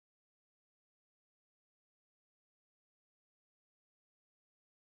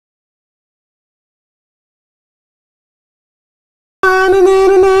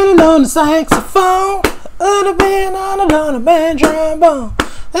on the saxophone, on the band trombone.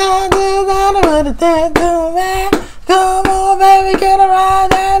 Come on, baby, get a ride,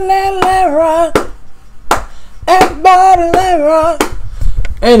 let it run. Everybody, let it run.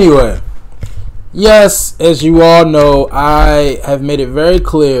 Anyway, yes, as you all know, I have made it very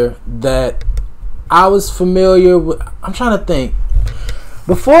clear that I was familiar with. I'm trying to think.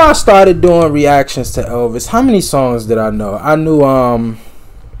 Before I started doing reactions to Elvis, how many songs did I know? I knew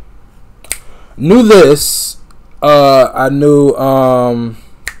this. I knew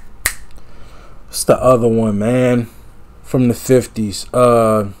what's the other one, man? From the 50s.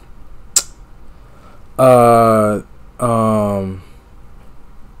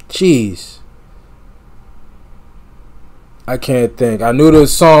 Jeez. I can't think. I knew the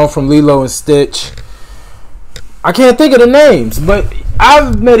song from Lilo and Stitch. I can't think of the names, but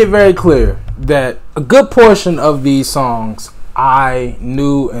I've made it very clear that a good portion of these songs I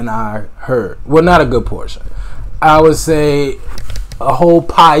knew and I heard. Well, not a good portion. I would say a whole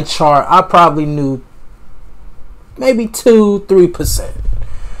pie chart. I probably knew maybe 2-3%.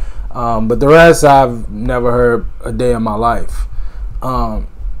 But the rest I've never heard a day in my life. But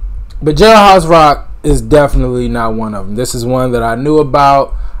Jailhouse Rock is definitely not one of them. This is one that I knew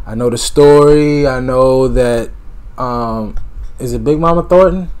about. I know the story. I know that is it Big Mama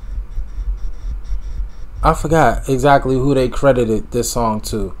Thornton? I forgot exactly who they credited this song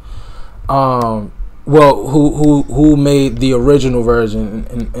to. Well, who made the original version,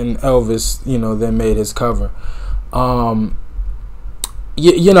 and Elvis, then made his cover. I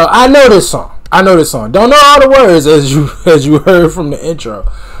know this song. Don't know all the words as you heard from the intro,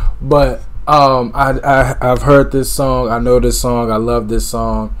 but I've heard this song. I know this song. I love this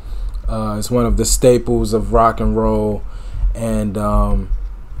song. It's one of the staples of rock and roll, and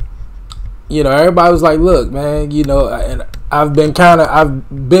everybody was like, "Look, man, and I've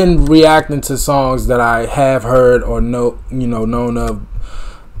been reacting to songs that I have heard or known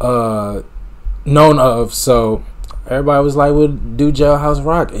of. So everybody was like, "Well, do Jailhouse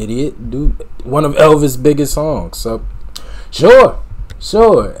Rock, idiot. Do one of Elvis' biggest songs." So sure.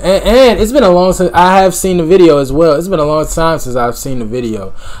 And it's been a long time since I have seen the video as well. It's been a long time since I've seen the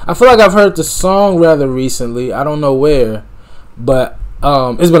video. I feel like I've heard the song rather recently. I don't know where, but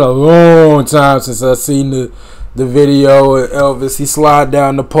it's been a long time since I've seen the video of Elvis. He slide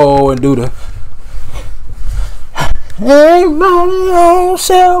down the pole and do the everybody on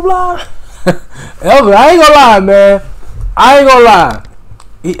cell block. Elvis, I ain't gonna lie, man.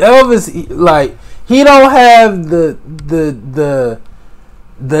 Elvis, he don't have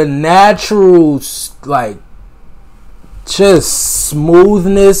the natural, just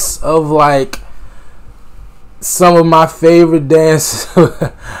smoothness of some of my favorite dances.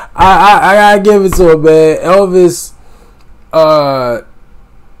 I gotta give it to him, man. Elvis, out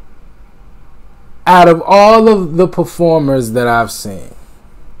of all of the performers that I've seen,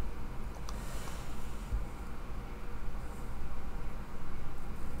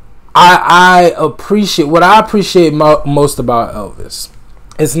 I appreciate most about Elvis.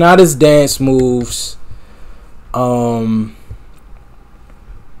 It's not his dance moves.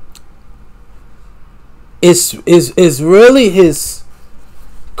 It's really his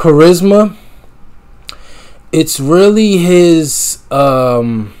charisma. It's really his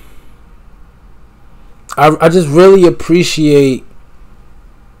I just really appreciate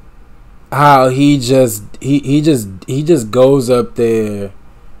how he just goes up there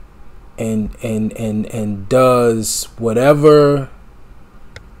and does whatever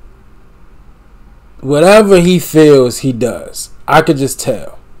he feels he does. I could just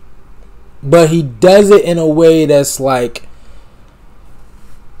tell. But he does it in a way that's I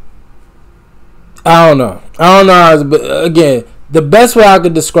don't know. But again, the best way I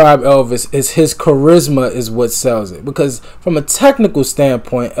could describe Elvis is his charisma is what sells it. Because from a technical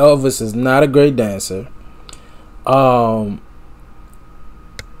standpoint, Elvis is not a great dancer. But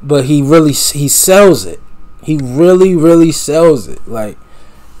he sells it. He really sells it.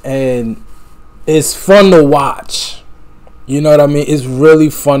 And it's fun to watch. You know what I mean? It's really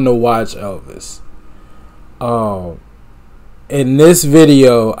fun to watch Elvis. In this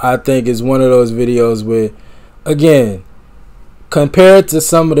video, I think is one of those videos where, again, compared to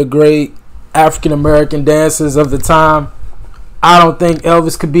some of the great African American dancers of the time, I don't think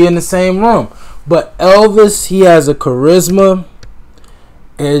Elvis could be in the same room. But Elvis, he has a charisma.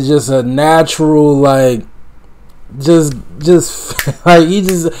 It's just a natural, he just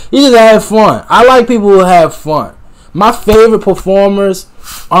had fun. I like people who have fun. My favorite performers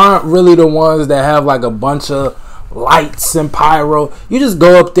aren't really the ones that have a bunch of lights and pyro. You just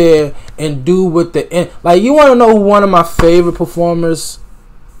go up there and do what like. You want to know who one of my favorite performers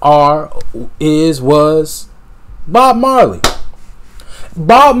was Bob Marley.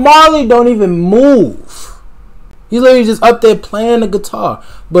 Bob Marley don't even move. He's literally just up there playing the guitar,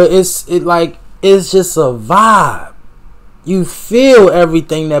 but it's just a vibe. You feel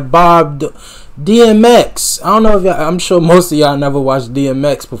everything that Bob DMX. I don't know if I'm sure most of y'all never watched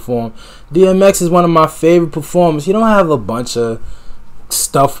DMX perform. DMX is one of my favorite performers. He don't have a bunch of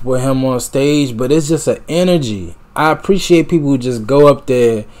stuff with him on stage, but it's just an energy. I appreciate people who just go up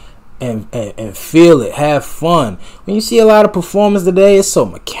there and feel it, have fun. When you see a lot of performers today, it's so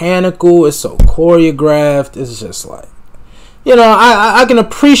mechanical, it's so choreographed. It's just like, I can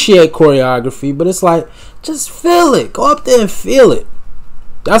appreciate choreography, but it's like, just feel it. Go up there and feel it.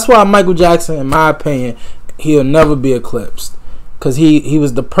 That's why Michael Jackson, in my opinion, he'll never be eclipsed. Because he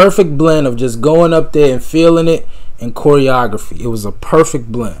was the perfect blend of just going up there and feeling it and choreography. It was a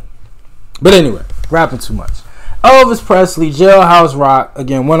perfect blend. But anyway, rapping too much. Elvis Presley, Jailhouse Rock.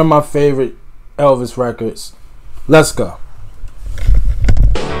 Again, one of my favorite Elvis records. Let's go.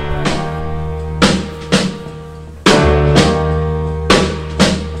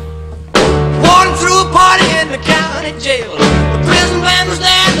 Walking through a party in the county jail. The prison band was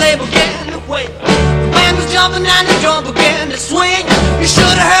there and they began to wail. The band was jumping and the drum began to swing. You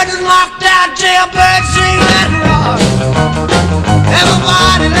should have heard the knocked out jailbird sing. Let it rock.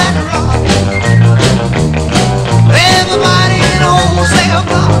 Everybody let it rock. Everybody in the whole cell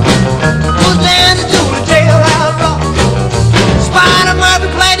block was dancing to the Jailhouse Rock. Spider Murphy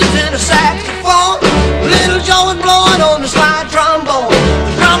played his tenor saxophone. Little Joe was blowing on the slide trombone.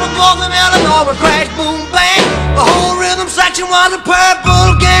 The drummer boy from Illinois would crash, boom, bang. The whole rhythm section was a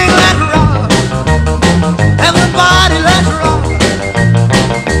purple gang. Let's rock. Everybody, let's rock.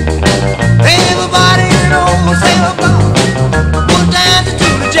 Everybody in the whole cell block was dancing to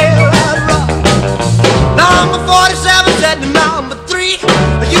the Jailhouse Rock. Number 47 said to number 3,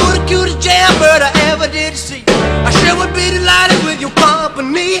 you the cutest jailbird I ever did see. I sure would be delighted with your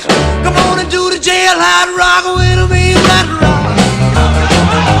company. Come on and do the Jailhouse Rock with me. Let's rock.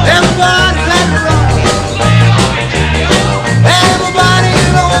 Everybody, let's rock. Everybody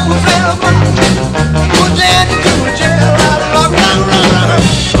in the whole cell block was dancing to the Jailhouse Rock. Rock, rock, rock.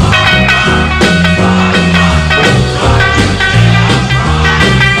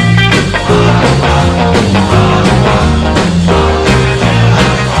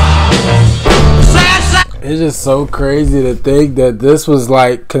 It's just so crazy to think that this was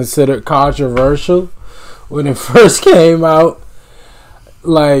like considered controversial when it first came out.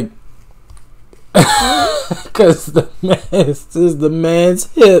 Like, because the man's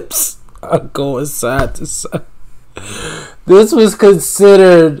hips are going side to side. This was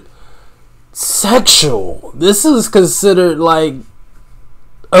considered sexual. This was considered like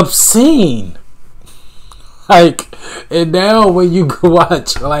obscene. Like, and now when you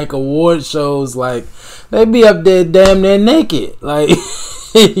watch like award shows, like they be up there damn near naked. Like,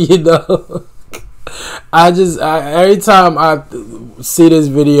 every time I see this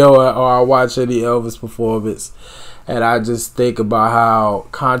video or I watch any Elvis performance, and I just think about how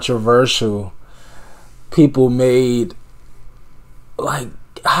controversial people made, and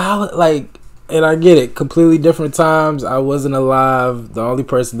I get it, completely different times. I wasn't alive. The only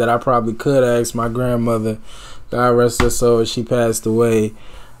person that I probably could ask, my grandmother, God rest her soul, she passed away.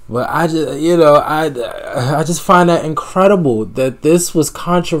 But I just, I just find that incredible that this was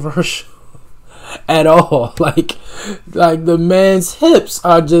controversial at all. Like the man's hips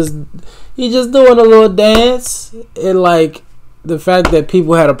are just, he's just doing a little dance, and like the fact that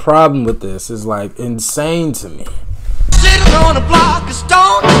people had a problem with this is like insane to me. Sitting on a block of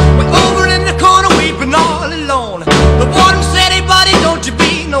stone, we're over in the corner weeping all alone. The warden said, hey buddy, don't you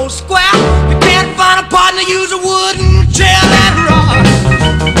be no square. You can't find a partner, use a wooden chair. Let's rock.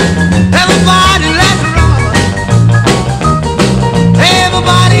 Everybody, let's rock.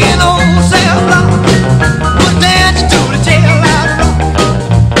 Everybody in the whole cell block was dancing to the Jailhouse Rock.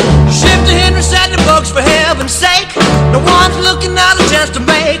 Shifter Henry said the bugs for heaven's sake. No one's looking out a chance to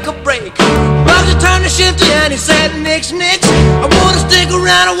make a break. Bugsy turned to Shifter and he said, Nix, Nix, I wanna stick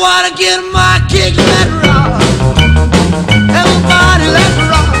around, I wanna get my kick. Let's rock. Everybody, let's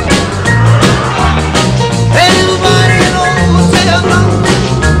rock. Everybody in the whole cell block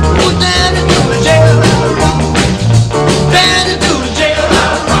was dancing to the Jailhouse Rock. Dancing to the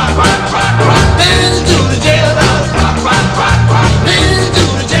Jailhouse Rock. Dancing to the Jailhouse Rock. Dancing to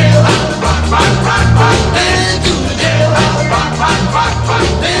the Jailhouse Rock. Dancing to the Jailhouse Rock.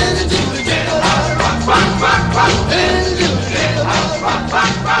 Dancing to the Jailhouse Rock. Dancing to the Jailhouse Rock.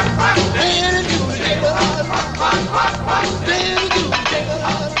 Dancing to the Jailhouse Rock.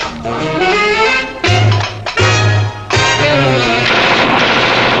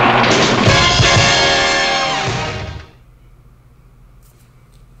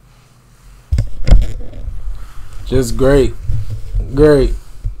 Just great. Great.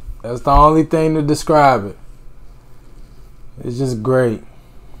 That's the only thing to describe it. It's just great.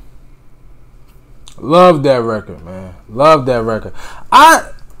 Love that record, man. Love that record.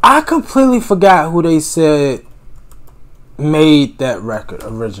 I completely forgot who they said made that record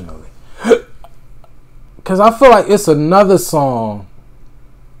originally. Because I feel like it's another song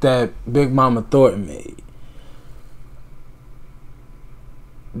that Big Mama Thornton made.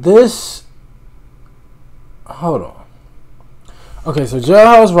 Hold on. Okay, so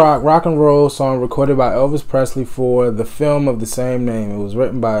Jailhouse rock and roll song recorded by Elvis Presley for the film of the same name. It was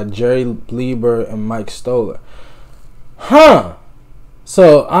written by Jerry Lieber and Mike Stoller. Huh.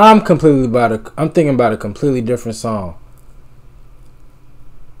 So I'm thinking about a completely different song.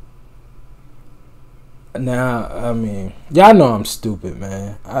 Now, I mean, y'all know I'm stupid,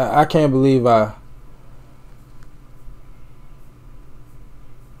 man. I can't believe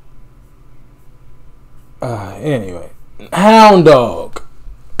anyway. Hound Dog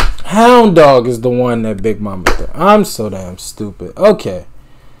is the one that Big Mama did. I'm so damn stupid. Okay.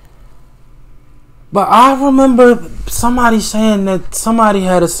 But I remember somebody saying that somebody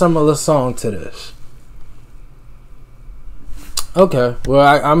had a similar song to this. Okay.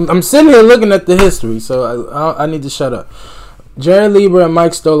 Well, I'm sitting here looking at the history, so I need to shut up. Jerry Lieber and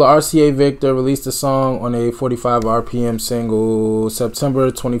Mike Stoller, RCA Victor, released the song on a 45 RPM single September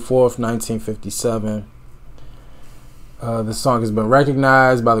 24th, 1957. The song has been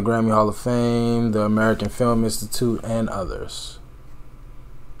recognized by the Grammy Hall of Fame, the American Film Institute, and others.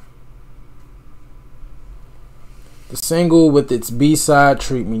 The single with its B-side,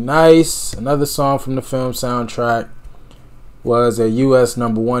 Treat Me Nice, another song from the film soundtrack, was a U.S.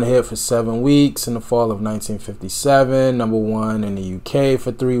 #1 hit for 7 weeks in the fall of 1957, #1 in the UK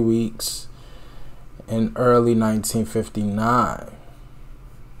for 3 weeks in early 1959.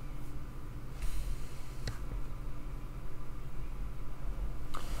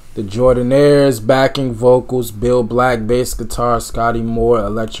 The Jordanaires, backing vocals, Bill Black, bass guitar, Scotty Moore,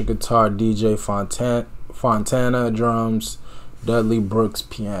 electric guitar, DJ Fontana, drums, Dudley Brooks,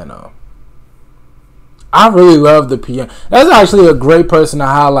 piano. I really love the piano. That's actually a great person to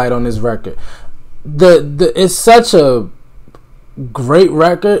highlight on this record. It's such a great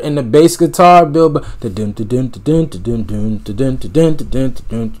record, and the bass guitar, Bill Black, but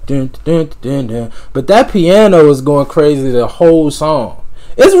that piano is going crazy the whole song.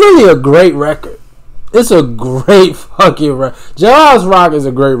 It's really a great record. It's a great fucking record. Jailhouse Rock is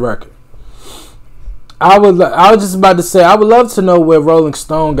a great record. I was just about to say, I would love to know where Rolling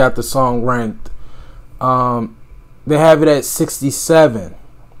Stone got the song ranked. They have it at 67.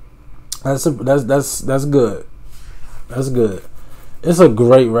 That's good. That's good. It's a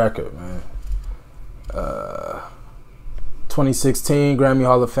great record, man. 2016 Grammy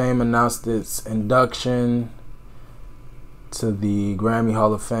Hall of Fame announced its induction to the Grammy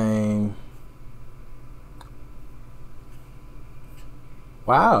Hall of Fame.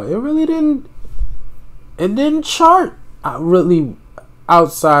 Wow, it didn't chart really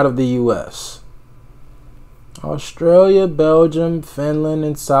outside of the US. Australia, Belgium, Finland,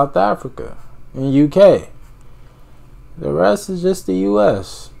 and South Africa, and UK. The rest is just the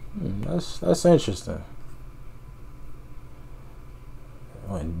US. That's interesting. It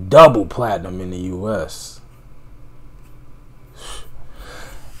went double platinum in the US.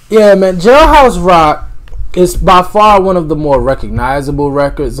 Yeah, man, Jailhouse Rock is by far one of the more recognizable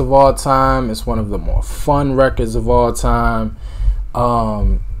records of all time. It's one of the more fun records of all time.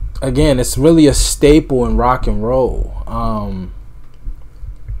 Again, it's really a staple in rock and roll.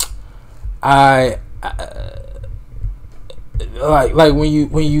 I like when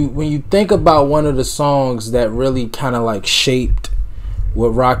you think about one of the songs that really kind of like shaped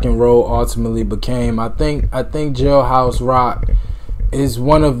what rock and roll ultimately became. I think Jailhouse Rock is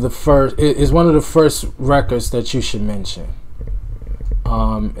one of the first records that you should mention,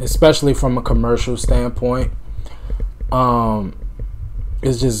 especially from a commercial standpoint.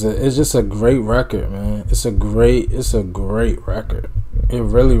 It's just a great record, man. It's a great record. It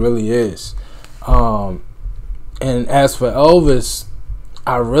really, really is. And as for Elvis,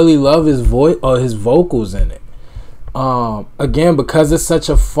 I really love his voice or his vocals in it. Again, because it's such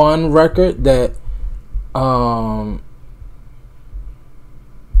a fun record that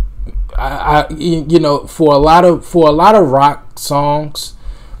I for a lot of rock songs,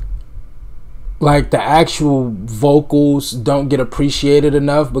 like the actual vocals don't get appreciated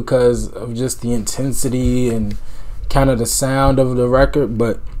enough because of just the intensity and kind of the sound of the record.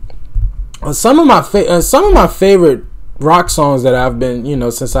 But some of my favorite rock songs that I've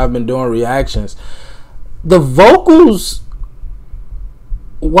been, since I've been doing reactions, the vocals,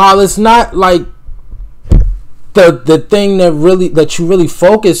 while it's not like the thing that you really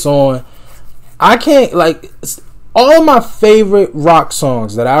focus on, I can't, like, all of my favorite rock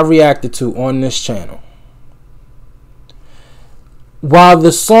songs that I reacted to on this channel, while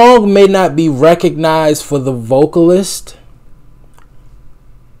the song may not be recognized for the vocalist,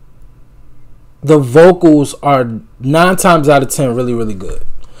 the vocals are 9 times out of 10 really, really good.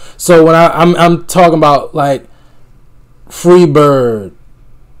 So when I'm talking about like Freebird,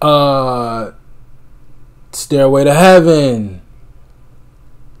 Stairway to Heaven,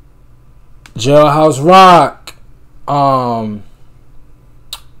 Jailhouse Rock,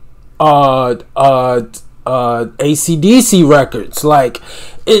 AC/DC records, like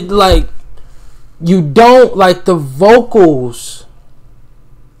it, like you don't like the vocals.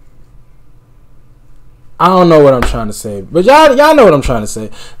 I don't know what I'm trying to say, but y'all know what I'm trying to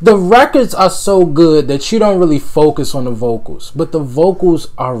say. The records are so good that you don't really focus on the vocals, but the vocals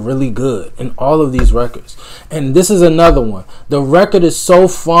are really good in all of these records. And this is another one. The record is so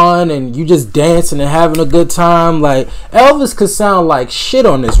fun, and you just dancing and having a good time. Like, Elvis could sound like shit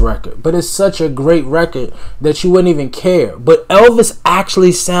on this record, but it's such a great record that you wouldn't even care. But Elvis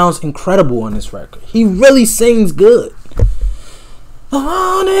actually sounds incredible on this record. He really sings good.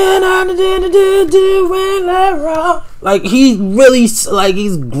 Like, he really, like,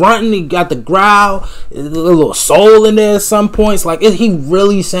 he's grunting. He got the growl, a little soul in there at some points. Like, he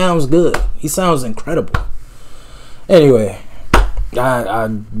really sounds good. He sounds incredible. Anyway, I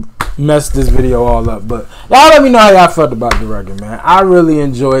messed this video all up, but y'all let me know how y'all felt about the record, man. I really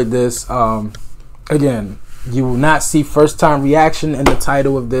enjoyed this. Again, you will not see first time reaction in the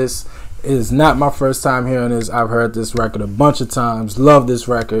title of this. It is not my first time hearing this. I've heard this record a bunch of times. Love this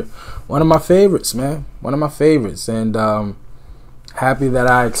record. One of my favorites, man. One of my favorites. And happy that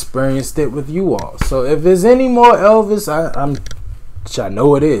I experienced it with you all. So if there's any more Elvis, which I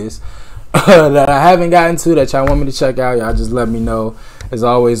know it is, that I haven't gotten to, that y'all want me to check out, y'all just let me know. As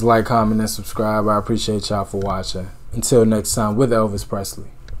always, like, comment, and subscribe. I appreciate y'all for watching. Until next time, with Elvis Presley.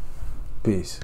 Peace.